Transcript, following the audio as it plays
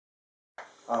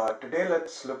Today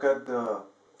let's look at the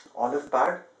Olive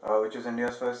Pad, which is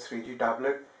India's first 3G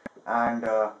tablet, and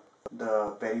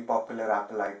the very popular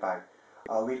Apple iPad.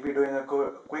 We'll be doing a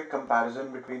quick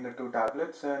comparison between the two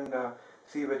tablets and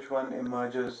see which one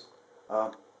emerges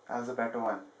as the better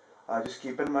one. Just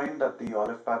keep in mind that the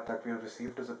Olive Pad that we have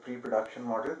received is a pre-production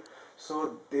model,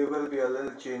 so there will be a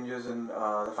little changes in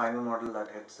the final model that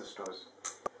hits the stores.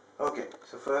 Okay,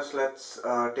 so first let's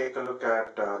take a look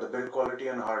at the build quality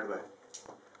and hardware.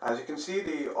 As you can see,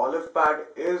 the Olive Pad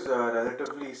is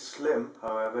relatively slim,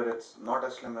 however it's not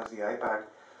as slim as the iPad.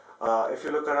 If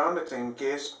you look around, it's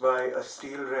encased by a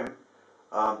steel rim.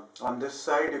 On this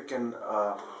side you can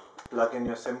plug in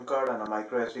your SIM card and a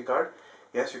micro SD card.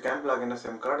 Yes, you can plug in a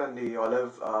SIM card and the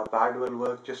Olive Pad will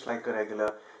work just like a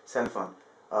regular cell phone.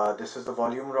 This is the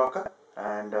volume rocker,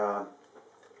 and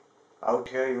out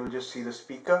here you will just see the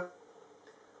speaker.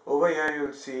 Over here you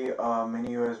will see a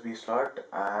mini USB slot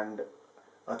and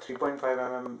a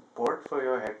 3.5mm port for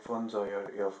your headphones or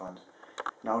your earphones.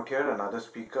 And out here another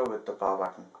speaker with the power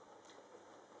button.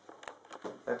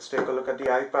 Let's take a look at the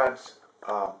iPad's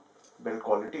build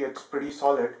quality. It's pretty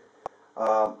solid.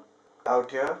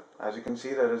 Out here, as you can see,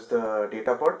 there is the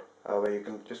data port where you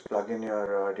can just plug in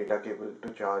your data cable to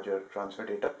charge or transfer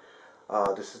data.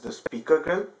 This is the speaker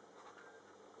grill.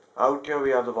 Out here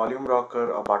we have the volume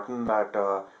rocker, a button that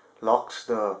locks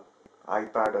the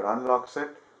iPad or unlocks it.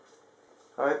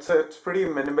 It's pretty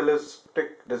minimalistic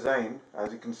design,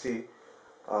 as you can see.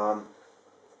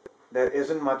 There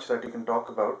isn't much that you can talk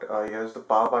about. Here's the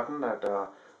power button that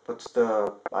puts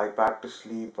the iPad to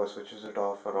sleep or switches it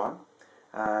off or on.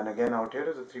 And again, out here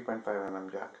is a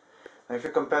 3.5mm jack. Now if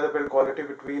you compare the build quality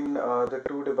between the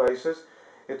two devices,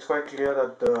 it's quite clear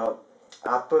that the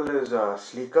Apple is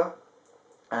sleeker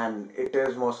and it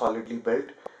is more solidly built.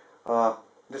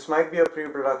 This might be a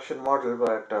pre-production model,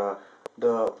 but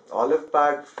the Olive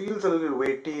Pad feels a little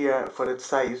weighty for its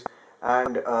size,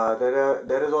 and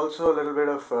there is also a little bit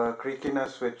of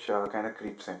creakiness which kind of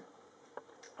creeps in.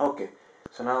 Okay,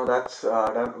 so now that's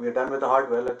done. We're done with the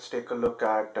hardware. Let's take a look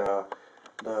at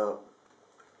the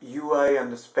UI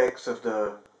and the specs of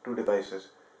the two devices.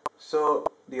 So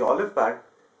the Olive Pad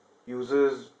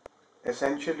uses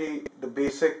essentially the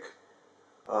basic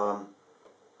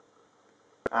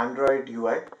Android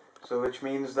UI, so which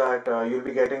means that you'll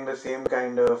be getting the same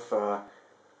kind of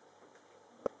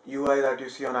UI that you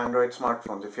see on Android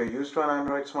smartphones. If you're used to an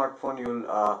Android smartphone,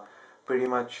 you'll pretty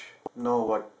much know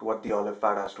what the Olive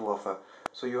Pad has to offer.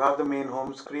 So you have the main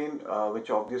home screen, which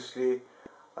obviously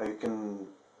you can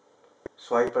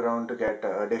swipe around to get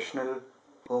additional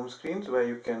home screens where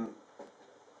you can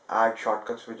add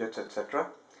shortcuts, widgets, etc.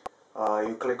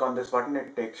 You click on this button,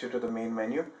 it takes you to the main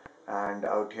menu, and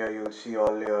out here you will see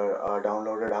all your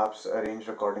downloaded apps arranged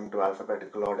according to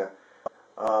alphabetical order.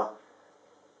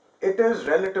 It is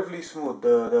relatively smooth.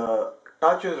 The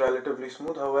touch is relatively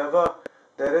smooth. However,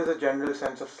 there is a general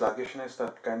sense of sluggishness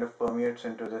that kind of permeates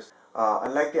into this.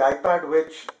 Unlike the iPad,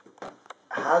 which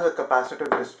has a capacitive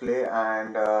display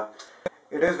and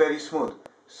it is very smooth.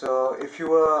 So if you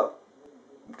were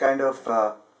kind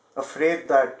of afraid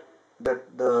that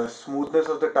the smoothness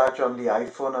of the touch on the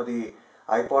iPhone or the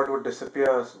iPod would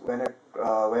disappear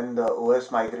when the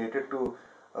OS migrated to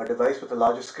a device with a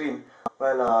larger screen,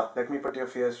 well, let me put your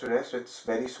fears to rest. It's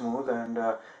very smooth and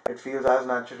it feels as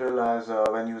natural as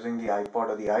when using the iPod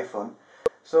or the iPhone.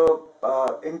 So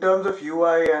in terms of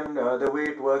UI and the way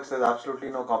it works, there's absolutely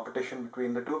no competition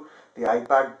between the two. The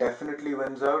iPad definitely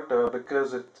wins out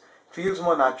because it feels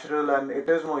more natural and it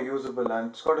is more usable and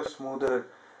it's got a smoother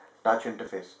touch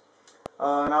interface.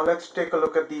 Now let's take a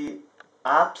look at the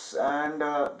apps and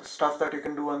the stuff that you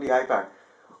can do on the iPad.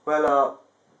 Well,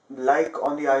 like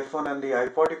on the iPhone and the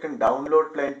iPod, you can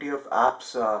download plenty of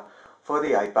apps for the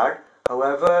iPad.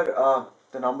 However,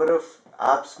 the number of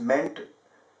apps meant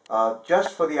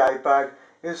just for the iPad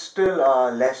is still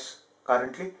less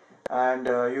currently, and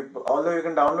although you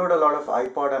can download a lot of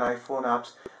iPod and iPhone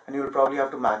apps, and you will probably have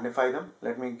to magnify them.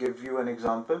 Let me give you an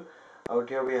example. Out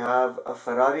here we have a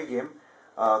Ferrari game.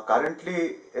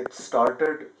 Currently it's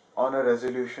started on a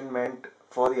resolution meant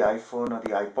for the iPhone or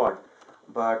the iPod,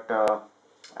 but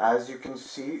as you can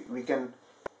see, we can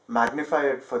magnify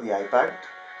it for the iPad.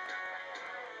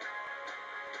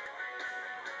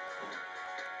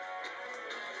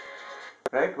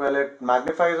 Right, well, it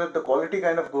magnifies it, the quality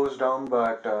kind of goes down,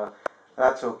 but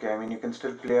that's okay. I mean, you can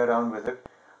still play around with it.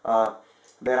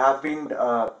 There have been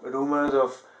rumors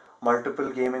of multiple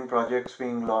gaming projects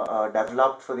being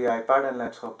developed for the iPad, and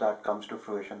let's hope that comes to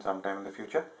fruition sometime in the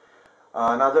future.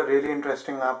 Another really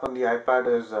interesting app on the iPad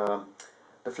is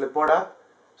the Flipboard app.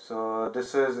 So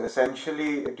this is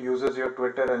essentially, it uses your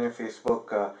Twitter and your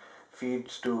Facebook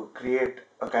feeds to create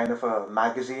a kind of a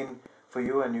magazine for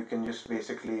you, and you can just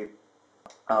basically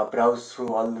browse through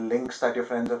all the links that your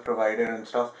friends have provided and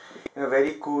stuff in a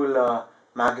very cool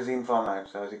magazine format,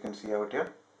 so as you can see out here.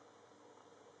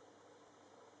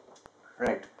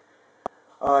 Right.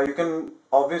 You can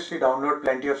obviously download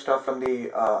plenty of stuff from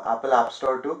the Apple App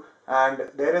Store too, and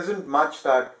there isn't much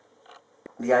that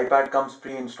the iPad comes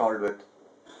pre-installed with.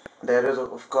 There is,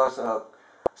 of course, a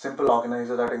simple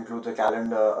organizer that includes a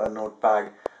calendar, a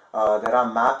notepad. There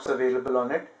are maps available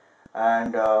on it,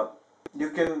 and you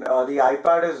can. The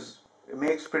iPad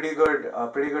makes pretty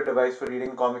good device for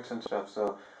reading comics and stuff.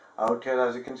 So out here,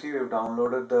 as you can see, we've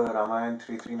downloaded the Ramayan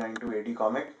 3392 AD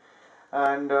comic,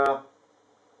 and the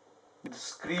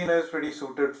screen is pretty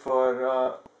suited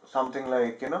for something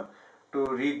like, to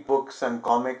read books and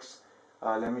comics.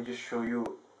 Let me just show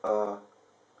you a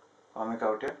comic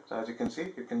out here. So as you can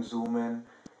see, you can zoom in,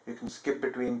 you can skip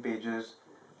between pages,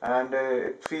 and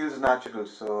it feels natural.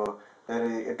 So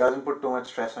it doesn't put too much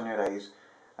stress on your eyes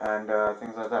and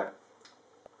things like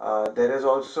that. There is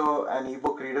also an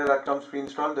ebook reader that comes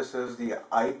pre-installed. This is the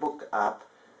iBook app,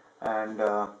 and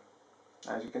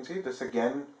as you can see, this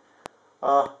again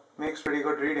makes pretty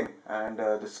good reading, and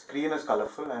the screen is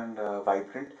colorful and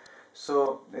vibrant,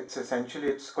 so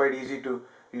it's quite easy to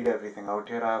read everything. Out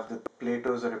here I have the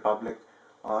Plato's The Republic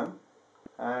on,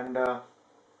 and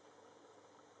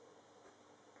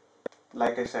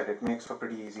like I said, it makes for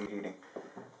pretty easy reading.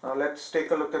 Now let's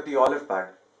take a look at the Olive Pad.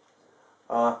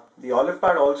 The Olive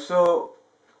Pad also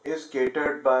is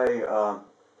catered by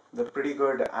the pretty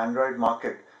good Android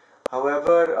market.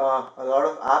 However, a lot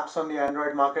of apps on the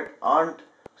Android market aren't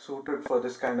suited for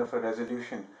this kind of a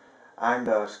resolution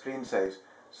and screen size.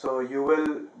 So you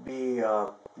will be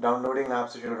downloading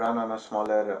apps that will run on a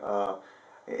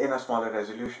in a smaller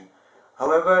resolution.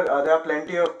 However, there are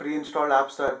plenty of pre-installed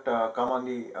apps that come on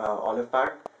the Olive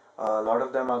Pad. A lot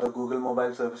of them are the Google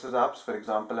Mobile Services apps. For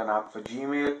example, an app for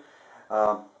Gmail,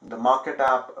 the Market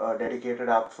app, a dedicated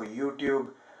app for YouTube.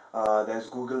 There's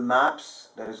Google Maps,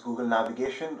 there is Google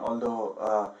Navigation,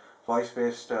 although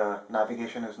voice-based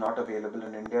navigation is not available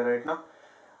in India right now.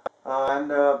 And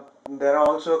there are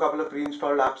also a couple of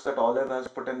pre-installed apps that Olive has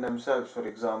put in themselves. For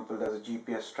example, there's a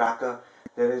GPS tracker,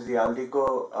 there is the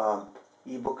Aldico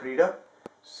ebook reader,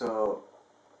 so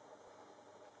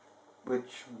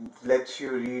which lets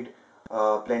you read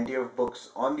plenty of books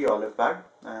on the Olive Pad.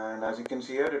 And as you can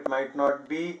see here, it might not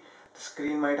be, the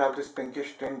screen might have this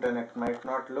pinkish tint and it might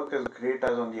not look as great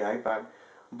as on the iPad,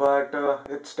 but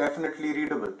it's definitely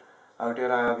readable. Out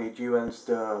here I have H.G. Wells'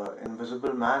 The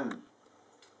Invisible Man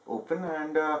open,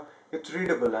 and it's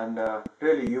readable, and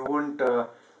really you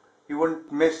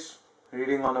wouldn't miss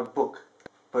reading on a book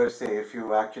per se if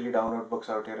you actually download books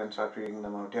out here and start reading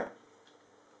them out here.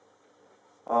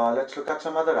 Let's look at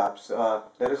some other apps.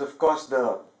 There is, of course,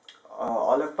 the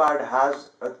Olive Pad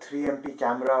has a 3MP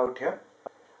camera out here,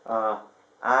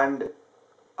 and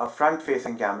a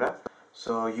front-facing camera,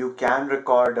 so you can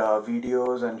record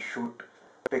videos and shoot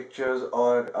pictures,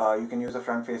 or you can use a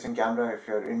front-facing camera if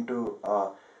you're into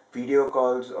video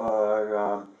calls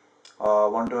or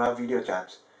want to have video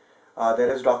chats. There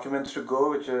is Documents to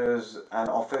Go, which is an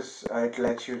office. It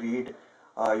lets you read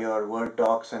your Word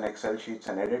docs and Excel sheets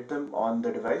and edit them on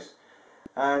the device.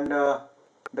 And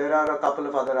there are a couple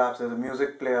of other apps. There's a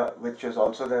music player, which is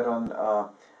also there on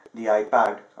the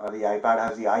iPad. The iPad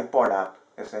has the iPod app,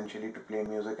 essentially, to play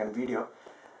music and video.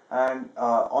 And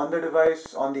on the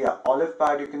device, on the Olive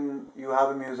Pad, you have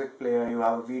a music player, you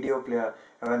have a video player,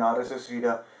 you have an RSS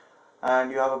reader,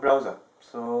 and you have a browser.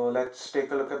 So let's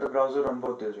take a look at the browser on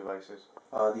both these devices.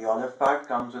 The Olive Pad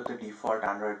comes with the default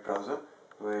Android browser,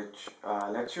 which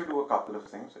lets you do a couple of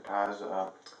things. It has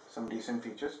some decent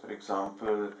features. For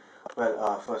example,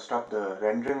 first up, the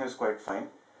rendering is quite fine.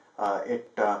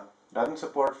 It doesn't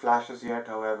support flashes yet.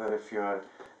 However, if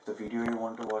the video you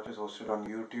want to watch is hosted on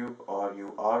YouTube, or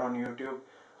you are on YouTube,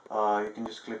 you can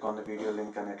just click on the video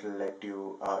link and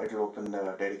it'll open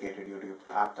the dedicated YouTube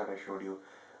app that I showed you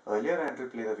earlier, and it'll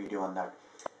play the video on that.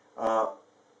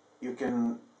 You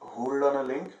can hold on a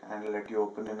link and let you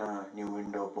open in a new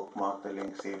window, bookmark the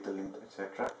link, save the link,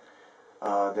 etc.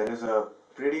 There is a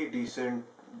pretty decent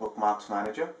bookmarks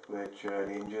manager which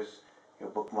arranges your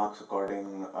bookmarks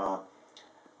according,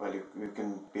 you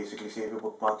can basically save your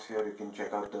bookmarks here. You can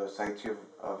check out the sites you've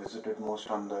visited most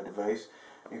on the device.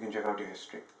 You can check out your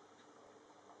history.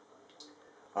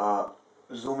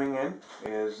 Zooming in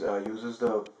uses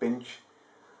the pinch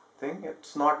thing.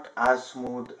 It's not as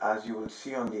smooth as you will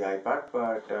see on the iPad,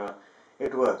 but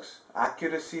it works.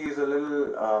 Accuracy is a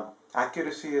little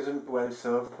accuracy isn't well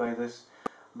served by this,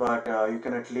 but you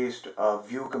can at least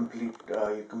view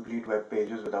complete web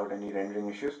pages without any rendering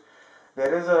issues.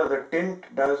 There is the tint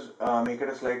does make it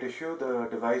a slight issue. The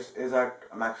device is at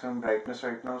maximum brightness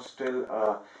right now. Still,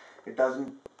 it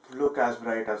doesn't look as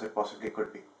bright as it possibly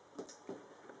could be.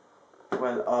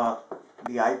 Well,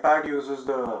 the iPad uses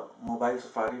the mobile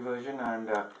Safari version, and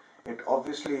it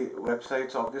obviously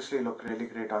websites obviously look really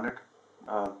great on it.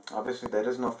 Obviously, there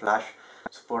is no Flash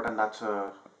support, and that's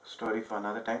a story for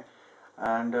another time.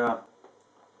 And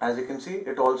as you can see,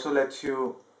 it also lets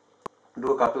you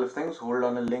do a couple of things. Hold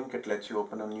on a link, it lets you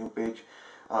open a new page,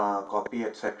 copy,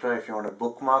 etc. If you want to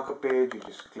bookmark a page, you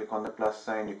just click on the plus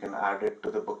sign, you can add it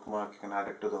to the bookmark, you can add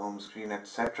it to the home screen,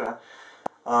 etc.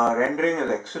 Rendering is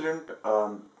excellent.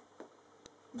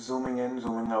 Zooming in,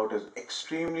 zooming out is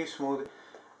extremely smooth,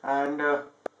 and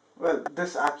well,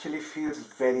 this actually feels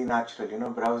very natural.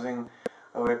 Browsing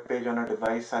a web page on a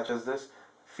device such as this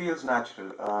feels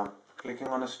natural. Clicking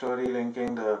on a story,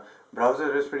 linking, the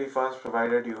browser is pretty fast,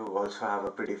 provided you also have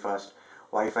a pretty fast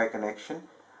Wi-Fi connection.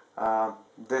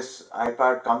 This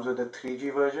iPad comes with a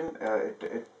 3G version.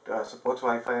 It supports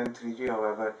Wi-Fi and 3G.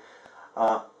 However,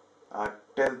 uh,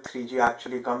 till 3G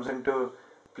actually comes into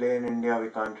play in India, we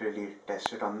can't really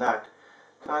test it on that.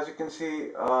 So as you can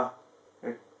see,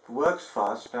 it works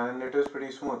fast and it is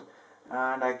pretty smooth.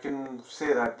 And I can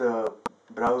say that the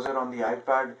browser on the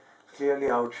iPad clearly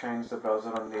outshines the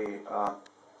browser on the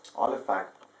Olive Pad.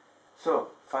 So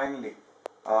finally,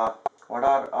 uh, what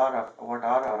are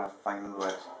our final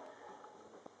words?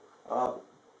 Uh,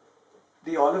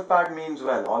 the Olive Pad means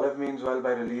well. Olive means well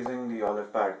by releasing the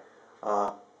Olive Pad.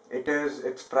 Uh,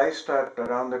 it's priced at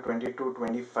around the 20 to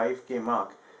 25K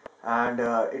mark, and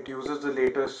it uses the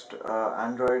latest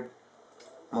Android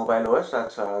mobile OS.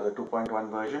 That's the 2.1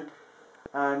 version,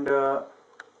 and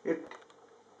it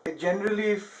it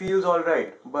generally feels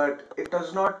alright, but it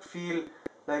does not feel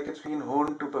like it's been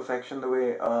honed to perfection the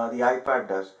way the iPad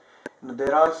does.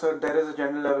 There is a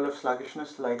general level of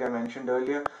sluggishness, like I mentioned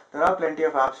earlier. There are plenty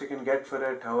of apps you can get for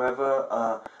it. However,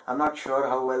 I'm not sure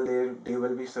how well they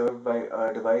will be served by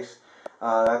a device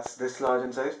that's this large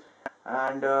in size.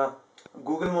 And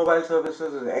Google Mobile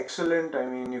Services is excellent. I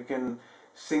mean, you can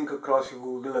sync across your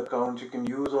Google accounts. You can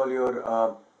use all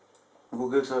your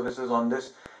Google services on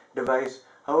this device.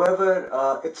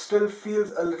 However, it still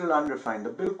feels a little unrefined. The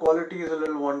build quality is a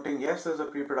little wanting. Yes, there's a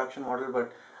pre-production model,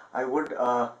 but I would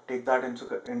take that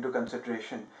into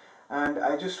consideration. And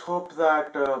I just hope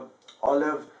that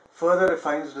Olive further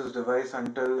refines this device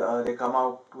until they come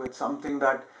out with something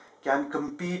that can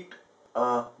compete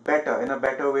better, in a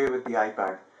better way with the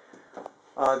iPad.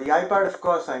 The iPad, of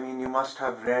course, I mean, you must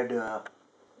have read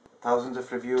thousands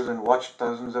of reviews and watched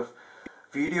thousands of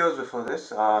videos before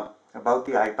this about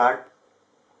the iPad.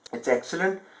 It's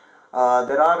excellent.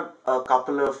 There are a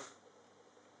couple of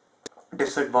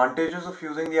disadvantages of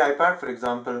using the iPad. For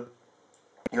example,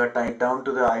 you are tied down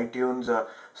to the iTunes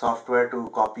software to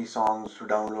copy songs, to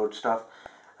download stuff,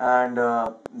 and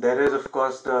there is, of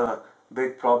course, the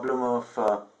big problem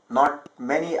of not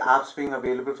many apps being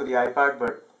available for the iPad.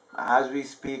 But as we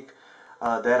speak,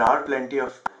 there are plenty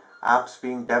of apps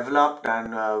being developed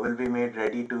and will be made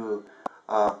ready to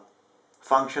uh,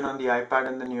 function on the iPad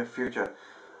in the near future.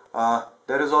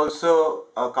 There is also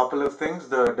a couple of things.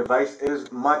 The device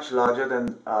is much larger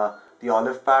than the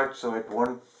Olive Pad, so it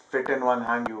won't fit in one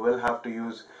hand. You will have to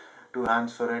use two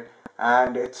hands for it.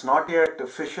 And it's not yet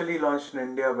officially launched in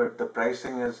India, but the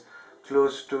pricing is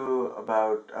close to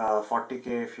about 40K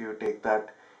if you take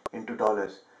that into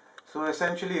dollars. So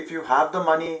essentially, if you have the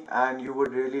money and you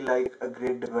would really like a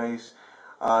great device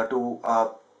to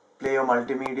play your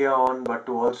multimedia on, but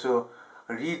to also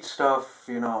read stuff,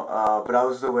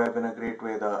 browse the web in a great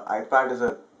way, the iPad is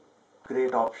a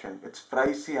great option. It's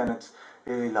pricey and it's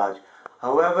really large.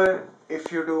 However, if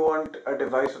you do want a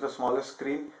device with a smaller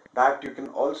screen that you can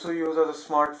also use as a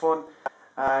smartphone,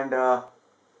 and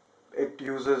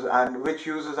which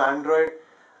uses Android,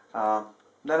 uh,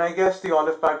 then I guess the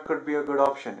Olive Pad could be a good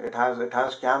option. It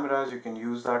has cameras. You can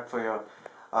use that for your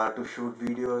to shoot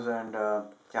videos and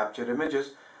capture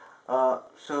images.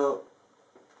 So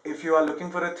if you are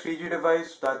looking for a 3G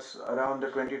device that's around the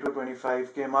 20 to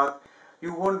 25K mark,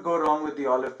 you won't go wrong with the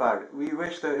Olive Pad. We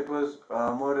wish that it was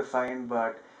more refined,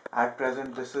 but at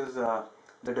present this is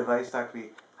the device that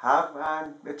we have,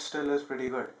 and it still is pretty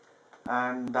good.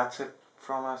 And that's it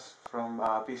from us from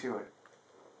PC World.